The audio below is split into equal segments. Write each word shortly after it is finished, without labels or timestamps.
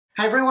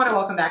Hi everyone and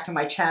welcome back to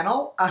my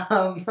channel.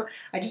 I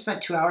just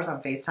spent 2 hours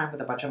on FaceTime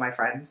with a bunch of my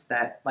friends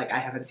that I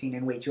haven't seen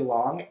in way too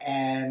long,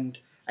 and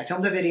I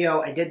filmed a video,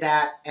 I did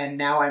that, and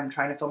now I'm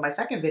trying to film my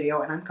second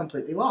video and I'm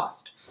completely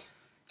lost.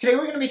 Today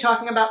we're going to be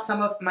talking about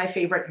some of my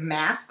favorite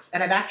masks,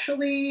 and I've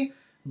actually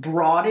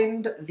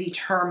broadened the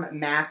term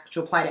mask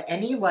to apply to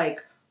any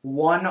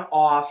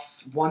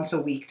one-off,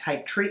 once-a-week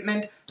type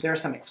treatment. There are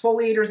some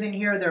exfoliators in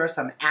here, there are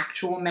some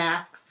actual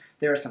masks,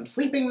 there are some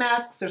sleeping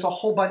masks, there's a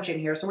whole bunch in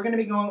here. So we're going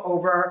to be going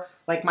over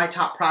my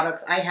top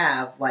products. I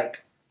have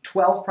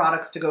 12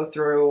 products to go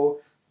through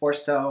or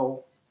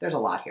so. There's a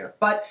lot here.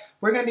 But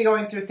we're going to be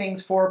going through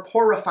things for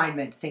pore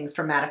refinement, things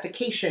for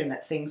mattification,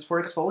 things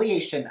for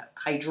exfoliation,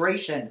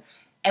 hydration,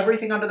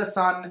 everything under the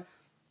sun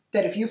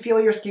that if you feel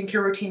your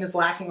skincare routine is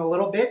lacking a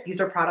little bit, these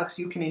are products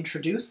you can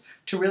introduce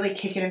to really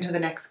kick it into the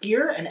next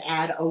gear and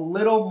add a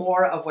little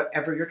more of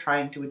whatever you're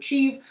trying to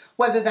achieve,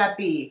 whether that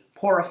be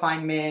pore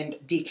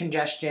refinement,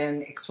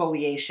 decongestion,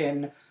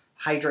 exfoliation,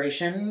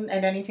 hydration,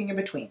 and anything in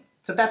between.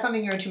 So if that's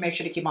something you're into, make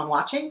sure to keep on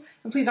watching.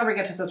 And please don't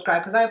forget to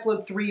subscribe because I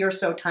upload 3 or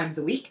so times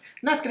a week.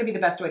 And that's going to be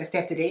the best way to stay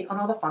up to date on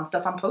all the fun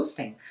stuff I'm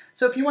posting.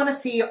 So if you want to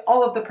see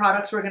all of the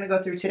products we're going to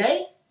go through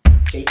today,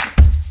 stay tuned.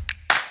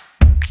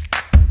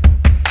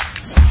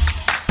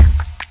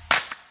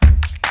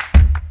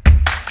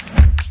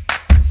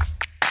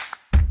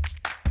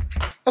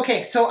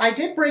 Okay, so I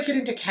did break it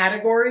into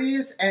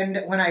categories,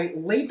 and when I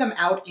laid them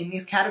out in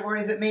these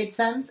categories, it made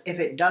sense. If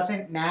it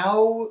doesn't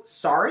now,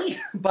 sorry.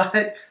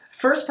 But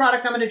first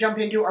product I'm going to jump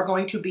into are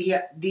going to be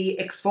the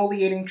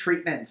exfoliating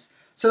treatments.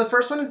 So the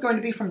first one is going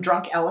to be from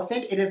Drunk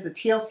Elephant. It is the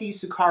TLC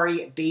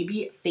Sukari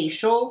Baby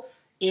Facial.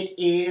 It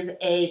is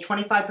a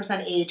 25%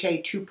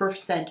 AHA,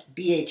 2%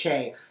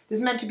 BHA. This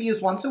is meant to be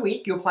used once a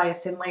week. You apply a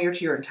thin layer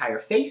to your entire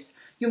face.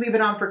 You leave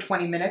it on for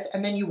 20 minutes,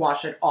 and then you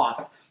wash it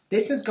off.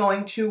 This is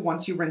going to,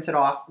 once you rinse it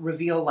off,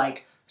 reveal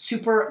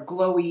super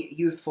glowy,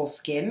 youthful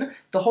skin.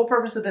 The whole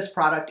purpose of this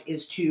product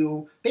is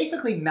to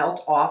basically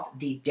melt off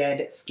the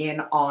dead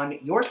skin on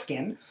your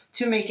skin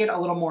to make it a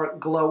little more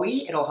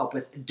glowy. It'll help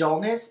with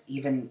dullness,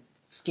 even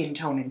skin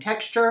tone and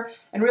texture,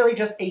 and really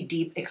just a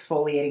deep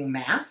exfoliating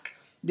mask.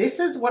 This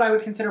is what I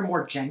would consider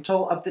more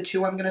gentle of the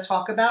two I'm going to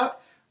talk about.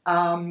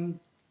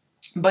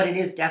 But it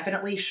is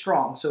definitely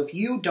strong. So if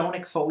you don't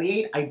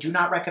exfoliate, I do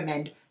not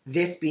recommend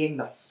this being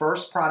the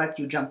first product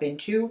you jump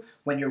into.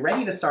 When you're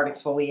ready to start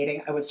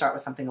exfoliating, I would start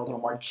with something a little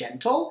more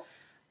gentle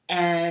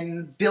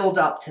and build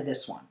up to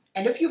this one.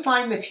 And if you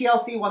find the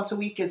TLC once a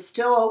week is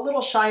still a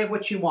little shy of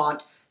what you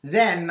want,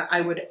 then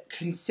I would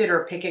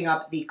consider picking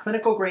up the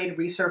clinical grade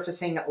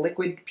resurfacing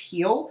liquid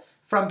peel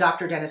from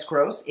Dr. Dennis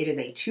Gross. It is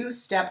a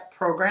 2-step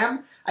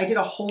program. I did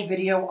a whole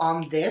video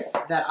on this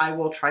that I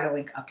will try to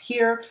link up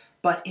here,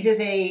 but it is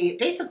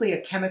basically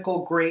a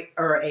chemical grade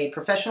or a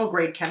professional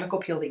grade chemical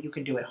peel that you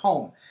can do at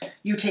home.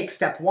 You take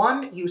step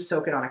 1, you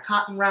soak it on a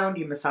cotton round,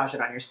 you massage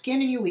it on your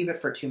skin, and you leave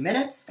it for 2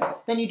 minutes.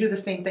 Then you do the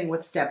same thing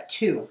with step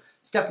 2.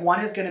 Step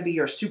 1 is going to be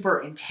your super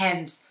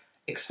intense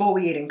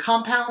exfoliating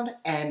compound,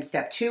 and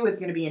step 2 is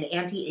going to be an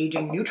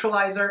anti-aging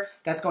neutralizer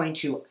that's going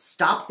to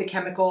stop the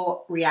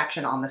chemical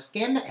reaction on the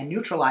skin and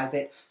neutralize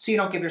it so you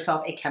don't give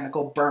yourself a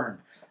chemical burn.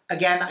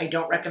 Again, I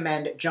don't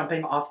recommend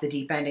jumping off the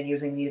deep end and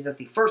using these as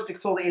the first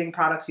exfoliating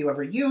products you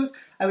ever use.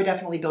 I would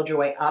definitely build your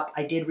way up.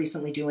 I did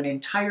recently do an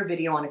entire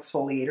video on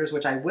exfoliators,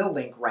 which I will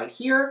link right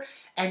here,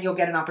 and you'll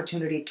get an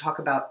opportunity to talk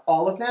about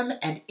all of them.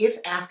 And if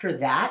after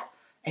that,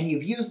 and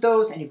you've used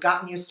those and you've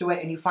gotten used to it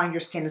and you find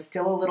your skin is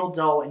still a little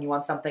dull and you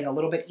want something a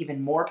little bit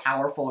even more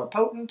powerful or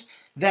potent,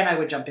 then I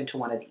would jump into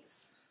one of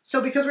these.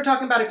 So because we're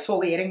talking about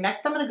exfoliating,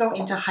 next I'm going to go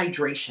into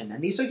hydration.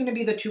 And these are going to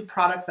be the 2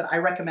 products that I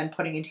recommend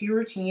putting into your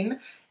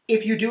routine.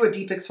 If you do a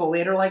deep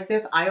exfoliator like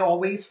this, I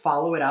always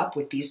follow it up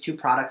with these 2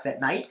 products at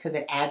night because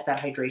it adds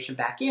that hydration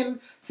back in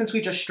since we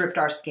just stripped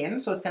our skin.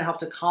 So it's going to help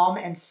to calm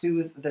and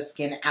soothe the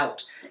skin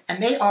out.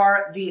 And they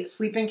are the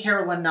Sleeping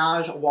Care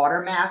Laneige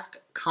Water Mask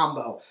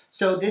Combo.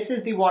 So this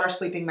is the water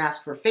sleeping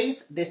mask for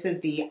face. This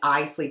is the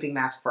eye sleeping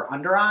mask for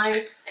under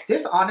eye.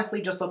 This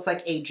honestly just looks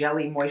like a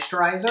jelly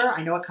moisturizer.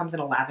 I know it comes in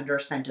a lavender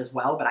scent as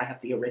well, but I have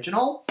the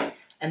original.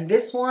 And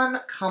this one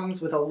comes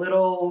with a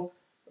little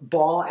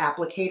ball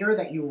applicator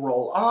that you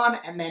roll on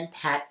and then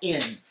pat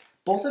in.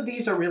 Both of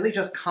these are really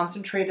just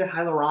concentrated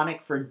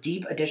hyaluronic for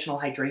deep additional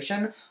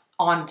hydration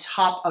on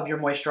top of your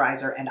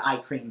moisturizer and eye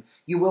cream.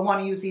 You will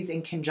want to use these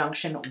in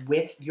conjunction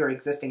with your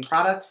existing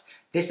products.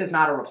 This is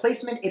not a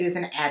replacement, it is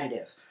an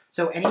additive.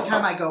 So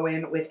anytime I go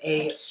in with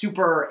a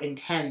super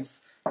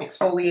intense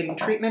exfoliating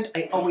treatment,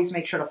 I always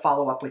make sure to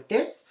follow up with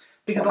this,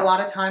 because a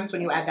lot of times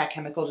when you add that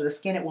chemical to the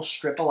skin, it will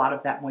strip a lot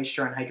of that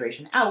moisture and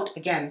hydration out.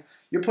 Again,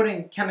 you're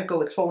putting chemical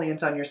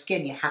exfoliants on your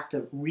skin, you have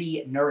to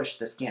re-nourish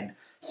the skin.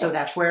 So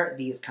that's where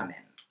these come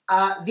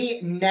in. The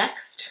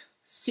next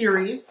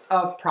series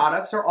of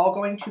products are all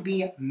going to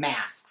be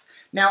masks.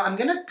 Now, I'm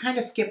going to kind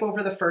of skip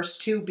over the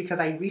first 2 because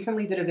I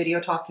recently did a video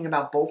talking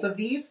about both of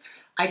these.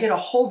 I did a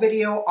whole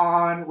video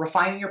on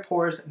refining your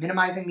pores,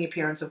 minimizing the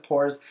appearance of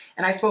pores,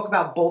 and I spoke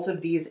about both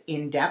of these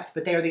in depth,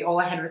 but they are the Ole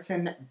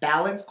Henriksen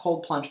Balance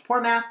Cold Plunge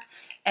Pore Mask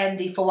and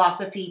the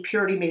Philosophy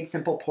Purity Made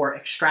Simple Pore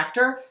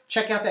Extractor.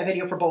 Check out that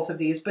video for both of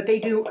these, but they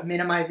do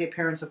minimize the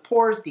appearance of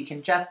pores,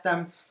 decongest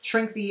them,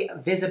 shrink the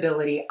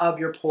visibility of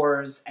your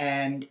pores,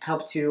 and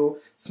help to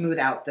smooth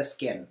out the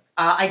skin.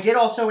 I did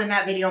also in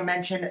that video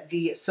mention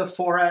the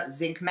Sephora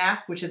Zinc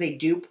Mask, which is a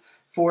dupe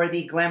for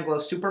the Glam Glow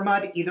Super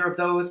Mud. Either of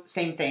those,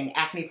 same thing,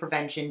 acne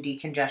prevention,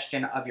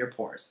 decongestion of your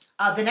pores.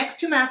 The next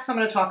two masks I'm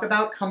going to talk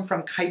about come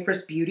from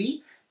Kypris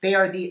Beauty. They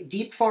are the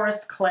Deep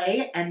Forest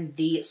Clay and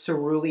the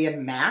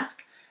Cerulean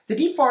Mask. The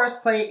Deep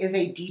Forest Clay is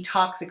a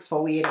detox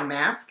exfoliating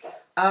mask,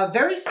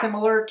 very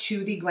similar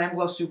to the Glam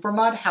Glow Super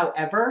Mud.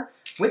 However,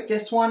 with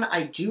this one,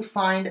 I do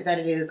find that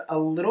it is a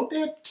little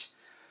bit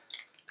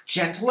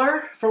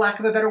gentler, for lack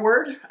of a better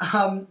word.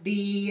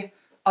 The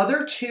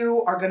other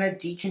two are going to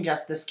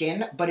decongest the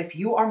skin, but if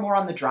you are more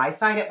on the dry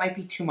side, it might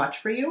be too much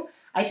for you.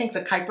 I think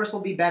the Kypris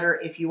will be better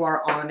if you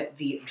are on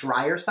the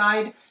drier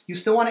side. You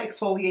still want to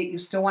exfoliate, you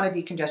still want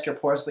to decongest your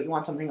pores, but you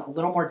want something a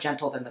little more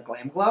gentle than the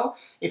Glam Glow.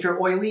 If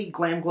you're oily,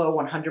 Glam Glow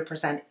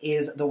 100%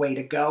 is the way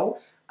to go.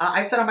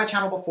 I've said on my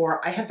channel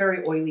before, I have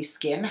very oily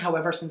skin.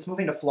 However, since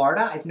moving to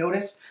Florida, I've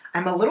noticed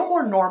I'm a little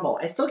more normal.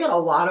 I still get a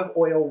lot of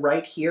oil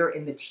right here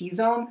in the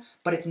T-zone,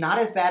 but it's not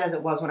as bad as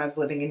it was when I was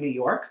living in New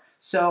York.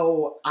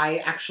 So I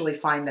actually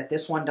find that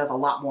this one does a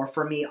lot more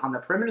for me on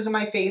the perimeters of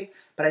my face,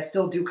 but I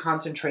still do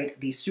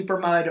concentrate the Super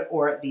Mud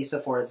or the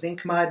Sephora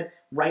Zinc Mud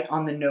right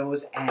on the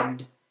nose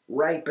and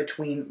right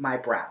between my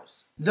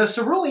brows. The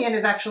Cerulean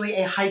is actually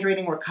a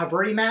hydrating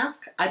recovery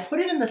mask. I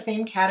put it in the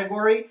same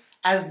category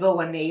as the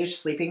Laneige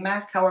sleeping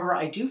mask. However,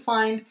 I do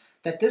find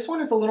that this one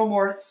is a little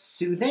more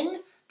soothing.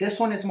 This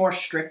one is more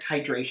strict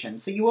hydration.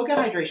 So you will get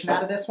hydration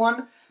out of this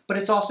one, but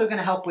it's also going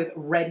to help with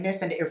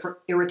redness and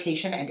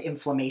irritation and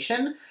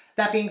inflammation.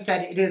 That being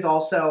said, it is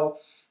also,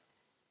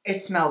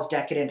 it smells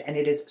decadent and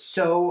it is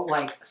so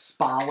like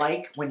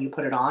spa-like when you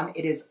put it on.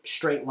 It is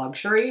straight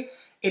luxury.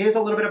 It is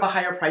a little bit of a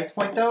higher price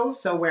point though,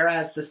 so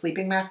whereas the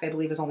sleeping mask I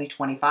believe is only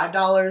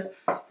 $25,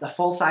 the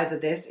full size of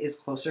this is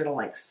closer to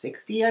like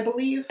 $60, I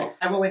believe.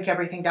 I will link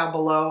everything down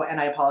below, and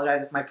I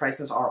apologize if my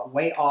prices are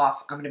way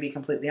off. I'm going to be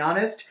completely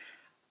honest.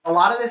 A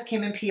lot of this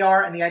came in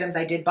PR, and the items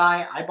I did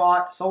buy, I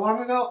bought so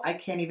long ago, I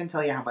can't even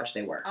tell you how much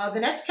they were. The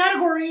next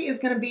category is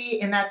going to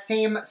be in that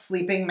same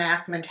sleeping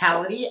mask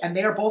mentality, and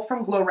they are both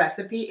from Glow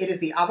Recipe. It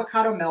is the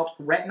Avocado Melt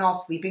Retinol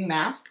Sleeping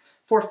Mask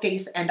for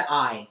face and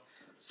eye.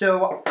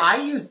 So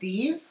I use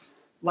these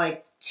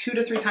like 2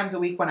 to 3 times a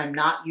week when I'm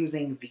not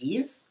using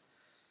these.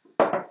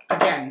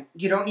 Again,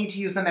 you don't need to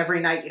use them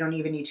every night. You don't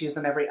even need to use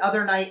them every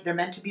other night. They're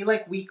meant to be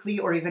like weekly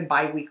or even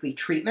bi-weekly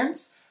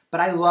treatments. But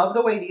I love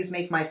the way these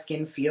make my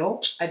skin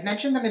feel. I've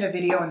mentioned them in a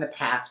video in the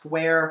past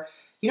where,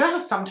 you know how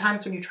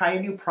sometimes when you try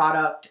a new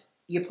product,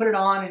 you put it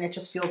on and it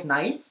just feels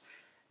nice?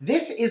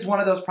 This is one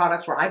of those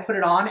products where I put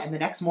it on and the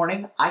next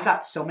morning I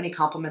got so many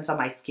compliments on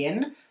my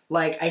skin.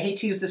 Like, I hate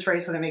to use this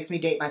phrase because it makes me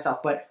date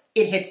myself, but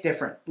it hits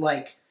different.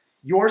 Like,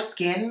 your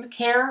skin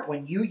care,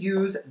 when you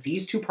use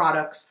these two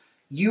products,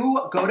 you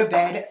go to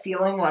bed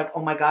feeling like,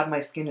 oh my god, my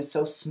skin is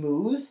so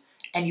smooth,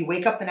 and you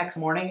wake up the next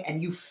morning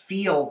and you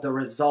feel the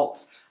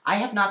results. I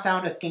have not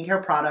found a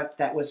skincare product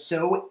that was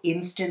so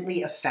instantly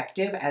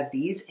effective as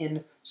these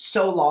in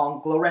so long.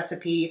 Glow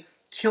Recipe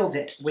killed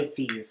it with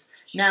these.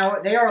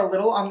 Now, they are a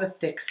little on the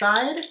thick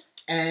side,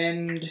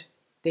 and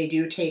they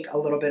do take a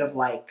little bit of,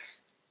 like,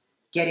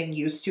 getting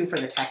used to for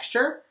the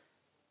texture,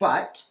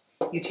 but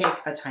you take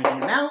a tiny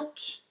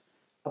amount,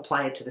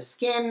 apply it to the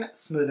skin,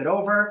 smooth it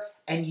over,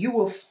 and you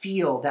will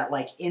feel that,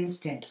 like,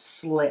 instant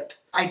slip.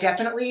 I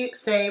definitely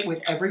say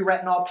with every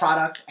retinol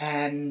product,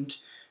 and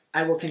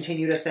I will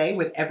continue to say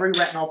with every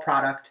retinol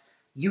product,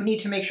 you need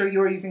to make sure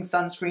you are using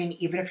sunscreen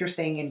even if you're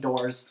staying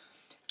indoors.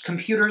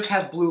 Computers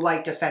have blue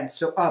light defense,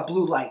 so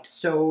blue light,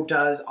 so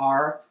does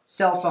our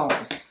cell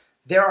phones.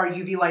 There are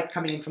UV lights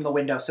coming in from the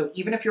window, so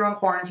even if you're on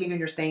quarantine and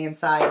you're staying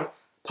inside,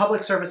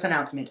 public service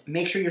announcement,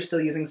 make sure you're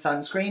still using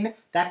sunscreen.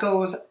 That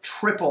goes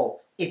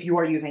triple if you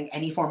are using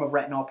any form of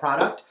retinol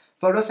product.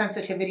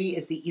 Photosensitivity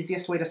is the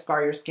easiest way to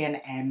scar your skin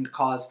and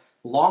cause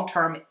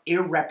long-term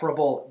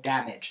irreparable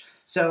damage.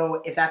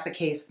 So if that's the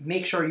case,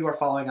 make sure you are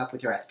following up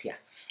with your SPF.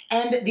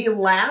 And the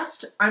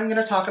last I'm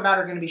going to talk about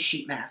are going to be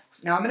sheet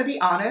masks. Now I'm going to be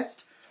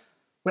honest,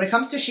 when it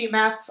comes to sheet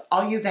masks,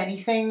 I'll use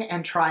anything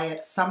and try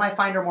it. Some I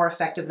find are more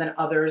effective than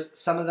others.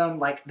 Some of them,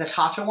 like the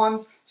Tatcha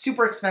ones,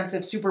 super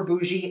expensive, super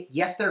bougie.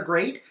 Yes, they're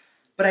great,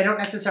 but I don't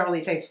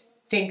necessarily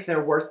think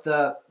they're worth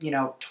the, you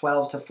know,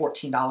 $12 to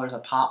 $14 a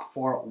pop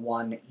for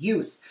one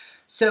use.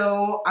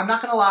 So I'm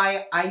not gonna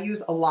lie, I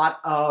use a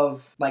lot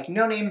of like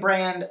no-name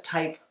brand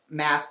type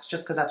masks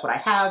just because that's what I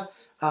have.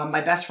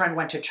 My best friend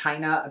went to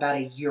China about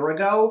a year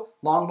ago,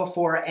 long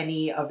before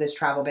any of this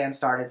travel ban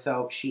started,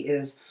 so she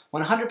is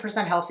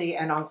 100% healthy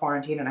and on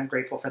quarantine, and I'm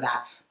grateful for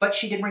that. But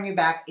she did bring me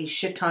back a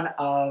shit ton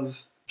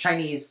of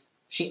Chinese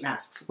sheet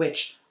masks,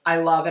 which I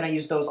love, and I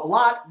use those a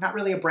lot. Not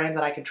really a brand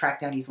that I could track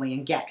down easily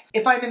and get.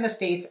 If I'm in the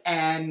States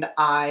and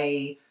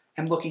I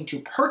am looking to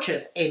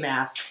purchase a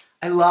mask,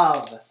 I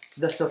love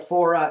the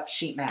Sephora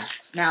sheet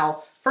masks.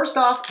 Now, first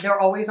off, they're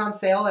always on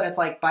sale, and it's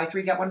like buy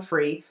 3, get 1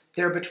 free.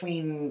 They're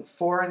between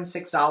 $4 and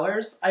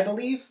 $6, I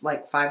believe.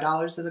 Like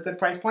 $5 is a good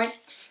price point.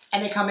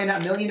 And they come in a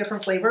million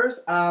different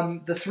flavors.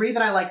 The three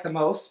that I like the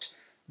most,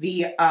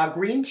 the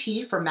green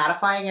tea for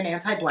mattifying and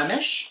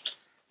anti-blemish.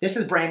 This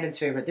is Brandon's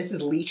favorite. This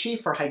is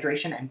lychee for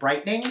hydration and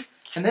brightening.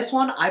 And this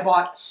one I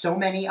bought so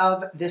many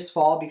of this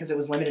fall because it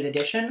was limited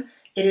edition.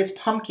 It is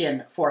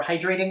pumpkin for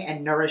hydrating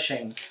and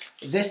nourishing.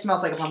 This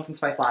smells like a pumpkin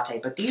spice latte,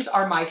 but these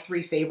are my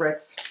three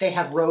favorites. They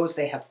have rose,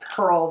 they have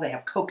pearl, they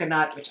have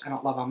coconut, which I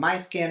don't love on my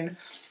skin.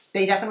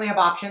 They definitely have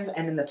options,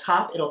 and in the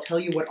top, it'll tell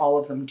you what all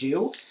of them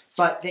do,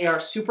 but they are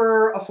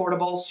super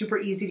affordable, super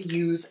easy to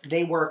use.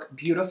 They work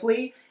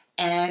beautifully,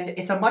 and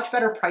it's a much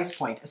better price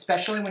point,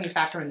 especially when you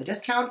factor in the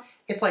discount.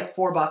 It's like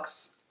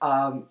 $4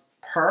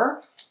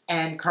 per,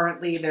 and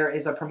currently there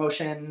is a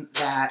promotion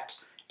that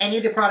any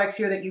of the products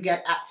here that you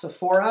get at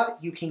Sephora,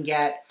 you can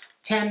get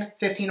 10,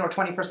 15, or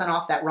 20%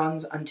 off. That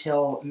runs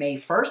until May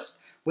 1st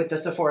with the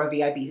Sephora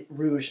VIB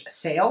Rouge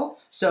sale.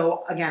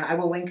 So again, I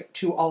will link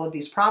to all of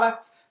these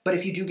products, but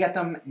if you do get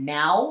them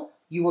now,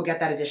 you will get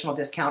that additional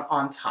discount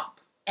on top.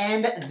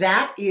 And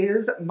that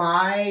is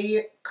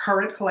my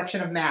current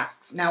collection of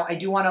masks. Now, I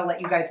do want to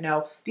let you guys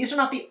know, these are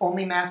not the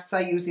only masks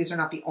I use. These are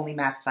not the only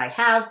masks I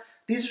have.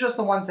 These are just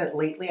the ones that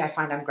lately I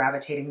find I'm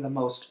gravitating the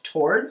most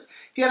towards.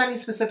 If you have any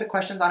specific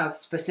questions on a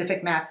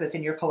specific mask that's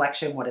in your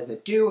collection, what does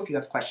it do? If you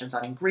have questions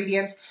on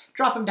ingredients,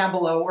 drop them down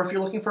below. Or if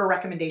you're looking for a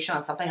recommendation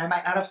on something I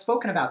might not have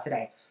spoken about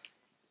today,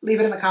 leave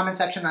it in the comment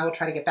section and I will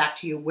try to get back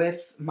to you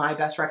with my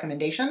best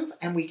recommendations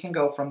and we can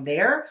go from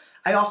there.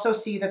 I also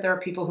see that there are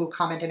people who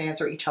comment and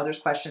answer each other's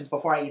questions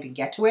before I even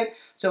get to it.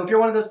 So if you're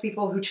one of those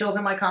people who chills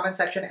in my comment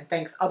section and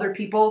thanks other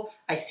people,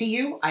 I see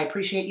you, I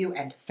appreciate you,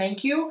 and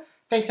thank you.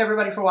 Thanks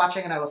everybody for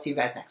watching, and I will see you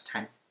guys next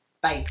time.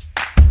 Bye.